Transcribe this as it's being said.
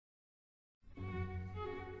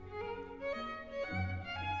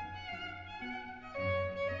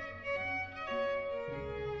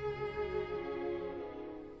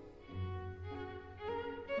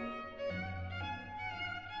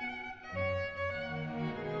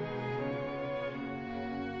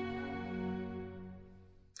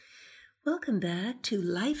Welcome back to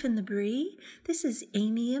Life in the BRIE. This is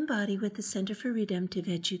Amy Embody with the Center for Redemptive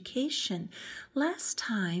Education. Last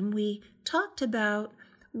time we talked about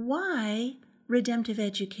why redemptive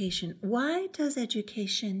education, why does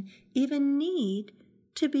education even need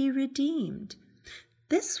to be redeemed?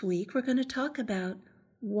 This week we're going to talk about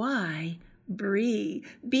why BRIE,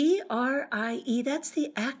 B-R-I-E, that's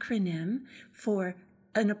the acronym for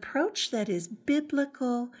an approach that is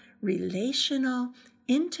biblical, relational,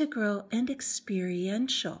 integral, and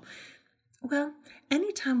experiential. Well,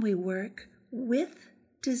 anytime we work with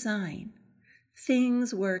design,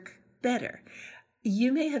 things work better.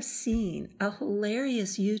 You may have seen a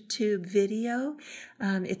hilarious YouTube video.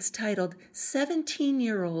 It's titled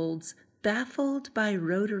 17-Year-Olds Baffled by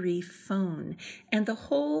Rotary Phone. And the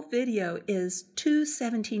whole video is two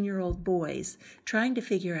 17-year-old boys trying to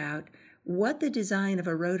figure out what the design of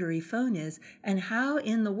a rotary phone is and how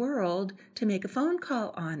in the world to make a phone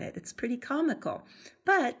call on it. It's pretty comical,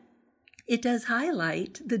 but it does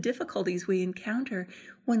highlight the difficulties we encounter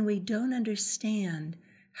when we don't understand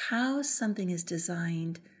how something is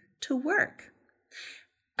designed to work.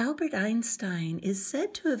 Albert Einstein is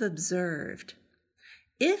said to have observed,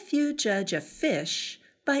 "If you judge a fish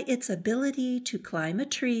by its ability to climb a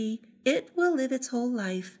tree, it will live its whole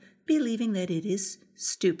life believing that it is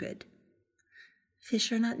stupid."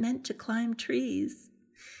 Fish are not meant to climb trees.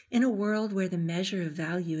 In a world where the measure of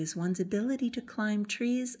value is one's ability to climb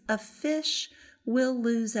trees, a fish will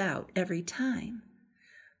lose out every time.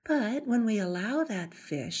 But when we allow that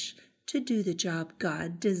fish to do the job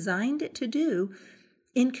God designed it to do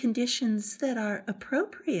in conditions that are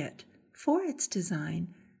appropriate for its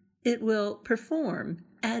design, it will perform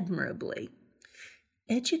admirably.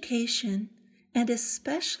 Education, and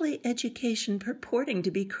especially education purporting to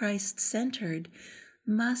be Christ-centered,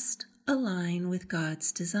 must align with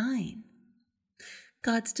God's design.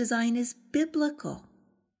 God's design is biblical.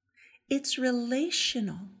 It's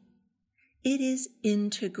relational. It is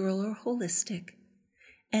integral or holistic.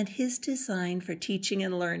 And His design for teaching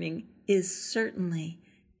and learning is certainly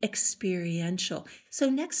experiential. So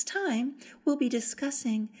next time, we'll be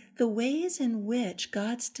discussing the ways in which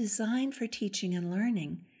God's design for teaching and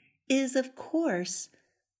learning is, of course,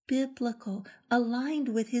 biblical, aligned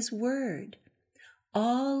with His Word.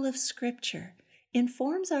 All of Scripture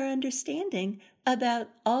informs our understanding about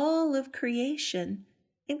all of creation,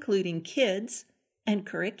 including kids and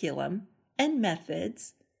curriculum and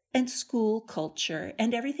methods and school culture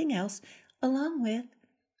and everything else, along with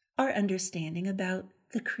our understanding about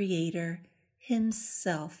the Creator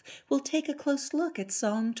Himself. We'll take a close look at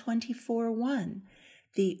Psalm 24:1.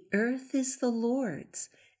 "The earth is the Lord's,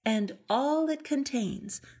 and all it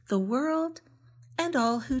contains, the world and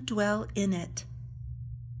all who dwell in it."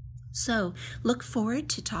 So look forward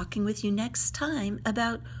to talking with you next time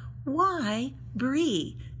about why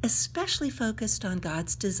BRIE, especially focused on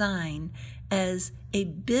God's design as a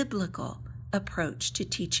biblical approach to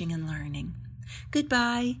teaching and learning.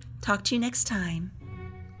 Goodbye. Talk to you next time.